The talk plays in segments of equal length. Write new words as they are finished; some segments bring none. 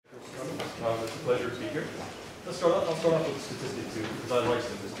It's a pleasure to be here. I'll start off with a statistic too, because I like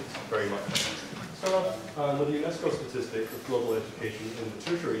statistics very much. Start off with the UNESCO statistic of global education in the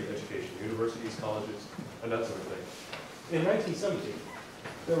tertiary education, universities, colleges, and that sort of thing. In 1970,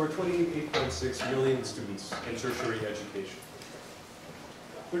 there were 28.6 million students in tertiary education.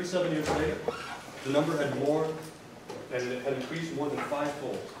 37 years later, the number had more, and it had increased more than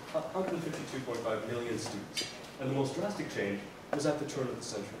fivefold, 152.5 million students. And the most drastic change was at the turn of the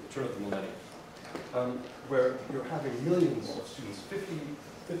century, the turn of the millennium, where you're having millions of students, 52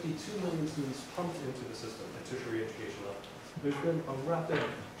 million students pumped into the system at tertiary education level. There's been a rapid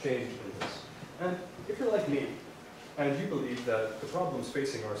change in this. And if you're like me, and you believe that the problems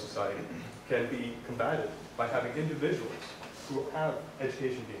facing our society can be combated by having individuals who have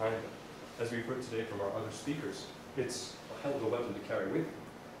education behind them, as we've heard today from our other speakers, it's a hell of a weapon to carry with you,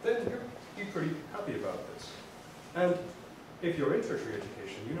 then you're pretty happy about this. And if you're in tertiary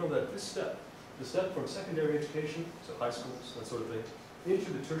education, you know that this step, the step from secondary education, so high schools, that sort of thing,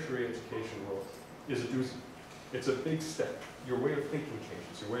 into the tertiary education world is a doozy. It's a big step. Your way of thinking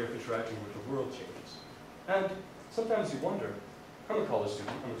changes, your way of interacting with the world changes. And sometimes you wonder, I'm a college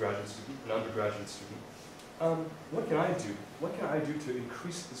student, I'm a graduate student, an undergraduate student, what can I do? What can I do to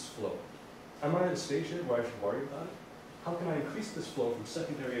increase this flow? Am I at a stage yet where I should worry about it? How can I increase this flow from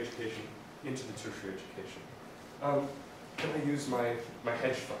secondary education into the tertiary education? Can I use my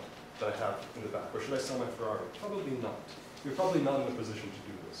hedge fund that I have in the back, or should I sell my Ferrari? Probably not. You're probably not in a position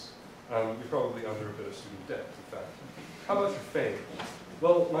to do this. You're probably under a bit of student debt, in fact. How about your fame?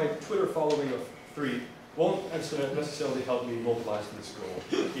 Well, my Twitter following of 3 won't necessarily help me mobilize for this goal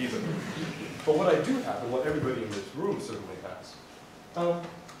either. But what I do have, and what everybody in this room certainly has,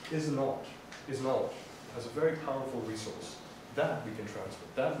 is knowledge. Knowledge as a very powerful resource that we can transfer,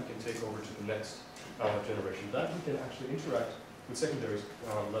 that we can take over to the next generation, that we can actually interact with secondary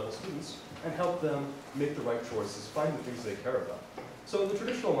level students and help them make the right choices, find the things they care about. So the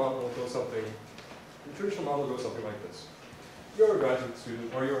traditional model goes something like this. You're a graduate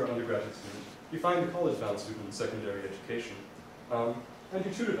student, or you're an undergraduate student. You find a college-bound student in secondary education, and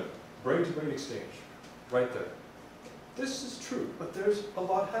you tutor them, brain-to-brain exchange, right there. This is true, but there's a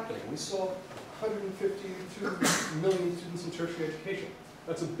lot happening. We saw 152 million students in tertiary education.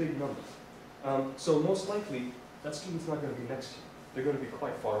 That's a big number. So most likely, that student's not going to be next to you. They're going to be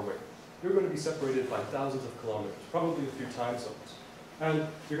quite far away. You're going to be separated by thousands of kilometers, probably a few time zones. And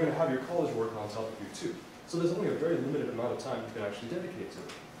you're going to have your college work on top of you too. So there's only a very limited amount of time you can actually dedicate to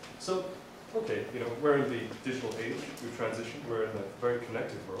it. So, okay, we're in the digital age, we've transitioned, we're in a very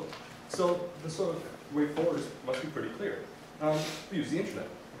connected world. So the sort of way forward must be pretty clear. We use the internet.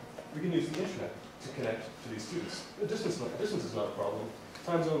 We can use the internet to connect to these students. The distance is not a problem.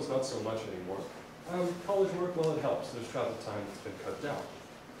 Time zone's not so much anymore. College work, well, it helps. There's travel time that's been cut down.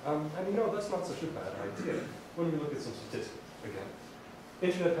 And that's not such a bad idea when we look at some statistics again.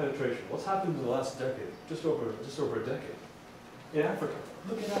 Internet penetration. What's happened in the last decade? Just over a decade. In Africa,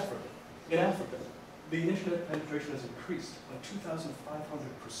 look at Africa. In Africa, the internet penetration has increased by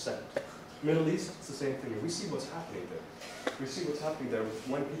 2,500%. Middle East, it's the same thing. We see what's happening there. We see what's happening there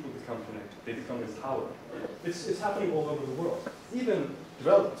when people become connected. They become empowered. It's happening all over the world. Even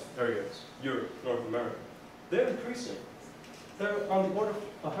developed areas, Europe, North America, they're increasing. They're on the order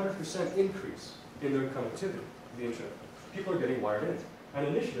of 100% increase in their connectivity to the internet. People are getting wired in. And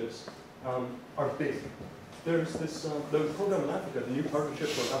initiatives are big. There's this the program in Africa, the New Partnership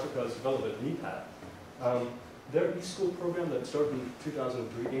for Africa's Development, NEPAD. Their e-school program that started in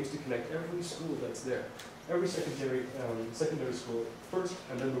 2003 aims to connect every school that's there, every secondary school first,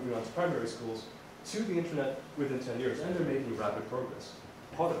 and then moving on to primary schools, to the internet within 10 years, and they're making rapid progress.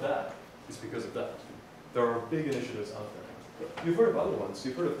 Part of that is because of that. There are big initiatives out there. You've heard of other ones.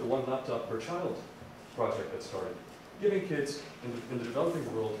 You've heard of the One Laptop Per Child project that started, giving kids in the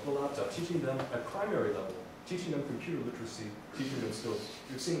developing world a laptop, teaching them at primary level, teaching them computer literacy, teaching them skills.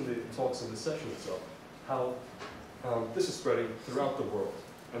 You've seen the talks in this session itself, how this is spreading throughout the world,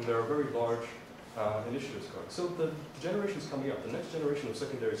 and there are very large initiatives going. So the generations coming up, the next generation of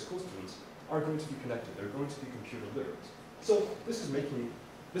secondary school students are going to be connected. They're going to be computer literate. So this makes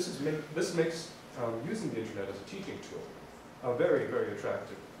using the internet as a teaching tool a very, very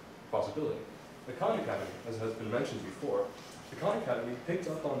attractive possibility. The Khan Academy, as has been mentioned before, the Khan Academy picked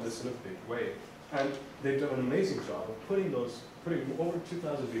up on this in a big way, and they've done an amazing job of putting over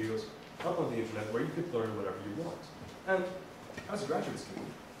 2,000 videos up on the internet where you could learn whatever you want. And as a graduate student,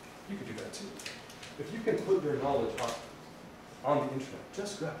 you could do that too. If you can put your knowledge up on the internet,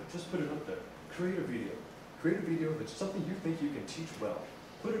 just grab it, just put it up there. Create a video. Create a video that's something you think you can teach well.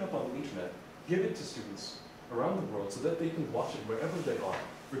 Put it up on the internet. Give it to students around the world so that they can watch it wherever they are.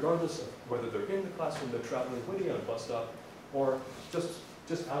 regardless of whether they're in the classroom, they're traveling, waiting at a bus stop, or just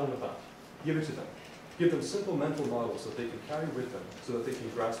out and about. Give it to them. Give them simple mental models that they can carry with them so that they can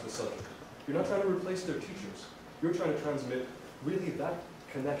grasp the subject. You're not trying to replace their teachers. You're trying to transmit really that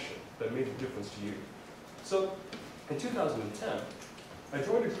connection that made a difference to you. So in 2010, I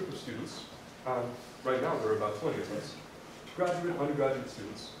joined a group of students. Right now, there are about 20 of us, graduate, undergraduate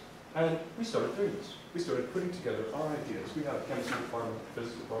students, and we started doing this. We started putting together our ideas. We had a chemistry department,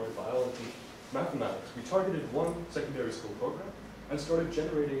 physics department, biology, mathematics. We targeted one secondary school program and started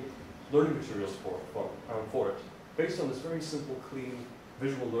generating learning materials for it, based on this very simple, clean,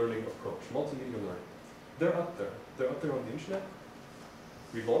 visual learning approach, multimedia learning. They're up there. They're up there on the internet.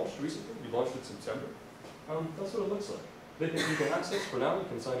 We launched recently. We launched in September. That's what it looks like. You can access, for now, you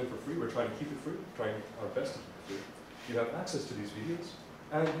can sign in for free. We're trying to keep it free, trying our best to keep it free. You have access to these videos,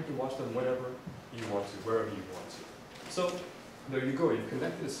 and you can watch them whenever you want to, wherever you want to. So, there you go. You've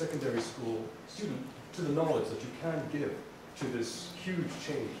connected a secondary school student to the knowledge that you can give to this huge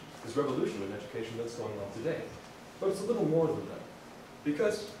change, this revolution in education that's going on today. But it's a little more than that,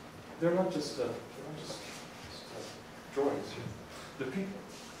 because they're not just drawings. They're people.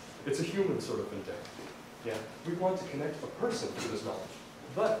 It's a human sort of endeavor. Yeah, we want to connect a person to this knowledge,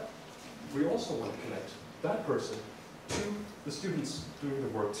 but we also want to connect that person to the students doing the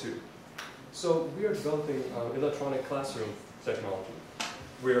work too. So we are developing electronic classroom technology.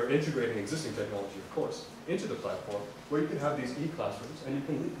 We are integrating existing technology, of course, into the platform where you can have these e-classrooms and you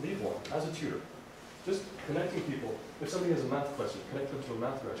can leave one as a tutor. Just connecting people. If somebody has a math question, connect them to a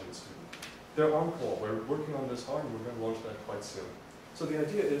math graduate student. They're on call. We're working on this hard and we're going to launch that quite soon. So the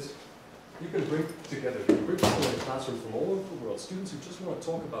idea is you can bring people in a classroom from all over the world, students who just want to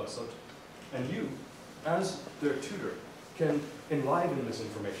talk about a subject. And you, as their tutor, can enliven this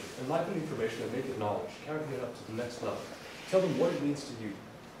information, enliven the information and make it knowledge, carry it up to the next level. Tell them what it means to you.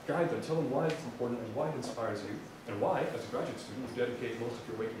 Guide them, tell them why it's important and why it inspires you, and why, as a graduate student, you dedicate most of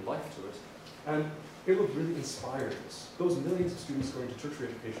your waking life to it. And it will really inspire this. Those millions of students going to tertiary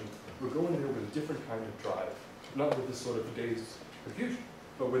education will go in there with a different kind of drive, not with this sort of dazed confusion,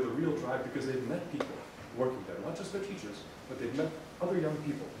 but with a real drive because they've met people working there, not just their teachers, but they've met other young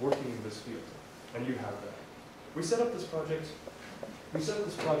people working in this field, and you have that. We set up this project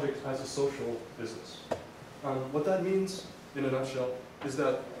as a social business. What that means, in a nutshell, is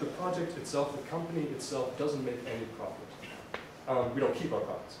that the project itself, the company itself, doesn't make any profit. We don't keep our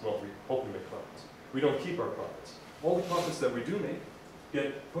profits. Well, we hope we make profits. We don't keep our profits. All the profits that we do make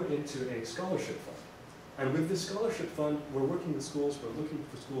get put into a scholarship fund. And with this scholarship fund, we're working with schools, we're looking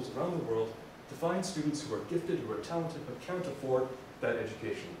for schools around the world to find students who are gifted, who are talented, but can't afford that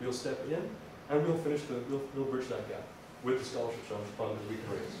education. We'll step in, and we'll bridge that gap with the scholarship fund that we can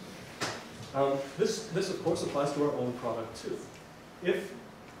raise. This of course applies to our own product too. If,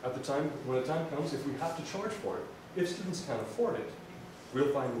 when the time comes, if we have to charge for it, if students can't afford it,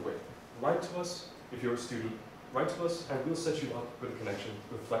 we'll find a way. Write to us if you're a student, write to us and we'll set you up with a connection,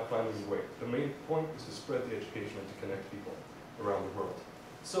 with finding a way. The main point is to spread the education and to connect people around the world.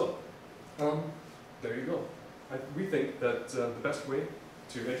 So, there you go. We think that the best way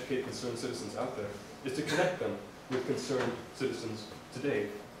to educate concerned citizens out there is to connect them with concerned citizens today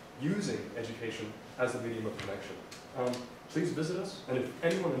using education as a medium of connection. Please visit us, and if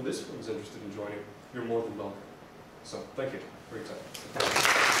anyone in this room is interested in joining, you're more than welcome. So, thank you for your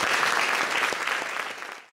time.